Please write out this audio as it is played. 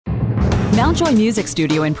Mountjoy Music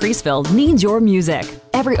Studio in Priestville needs your music.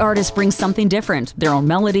 Every artist brings something different, their own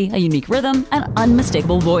melody, a unique rhythm, an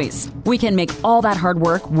unmistakable voice. We can make all that hard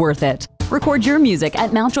work worth it. Record your music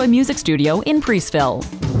at Mountjoy Music Studio in Priestville.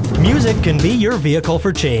 Music can be your vehicle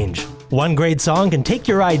for change. One great song can take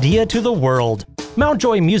your idea to the world.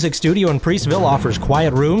 Mountjoy Music Studio in Priestville offers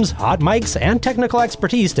quiet rooms, hot mics, and technical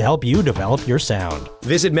expertise to help you develop your sound.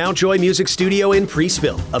 Visit Mountjoy Music Studio in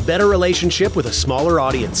Priestville, a better relationship with a smaller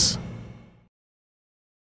audience.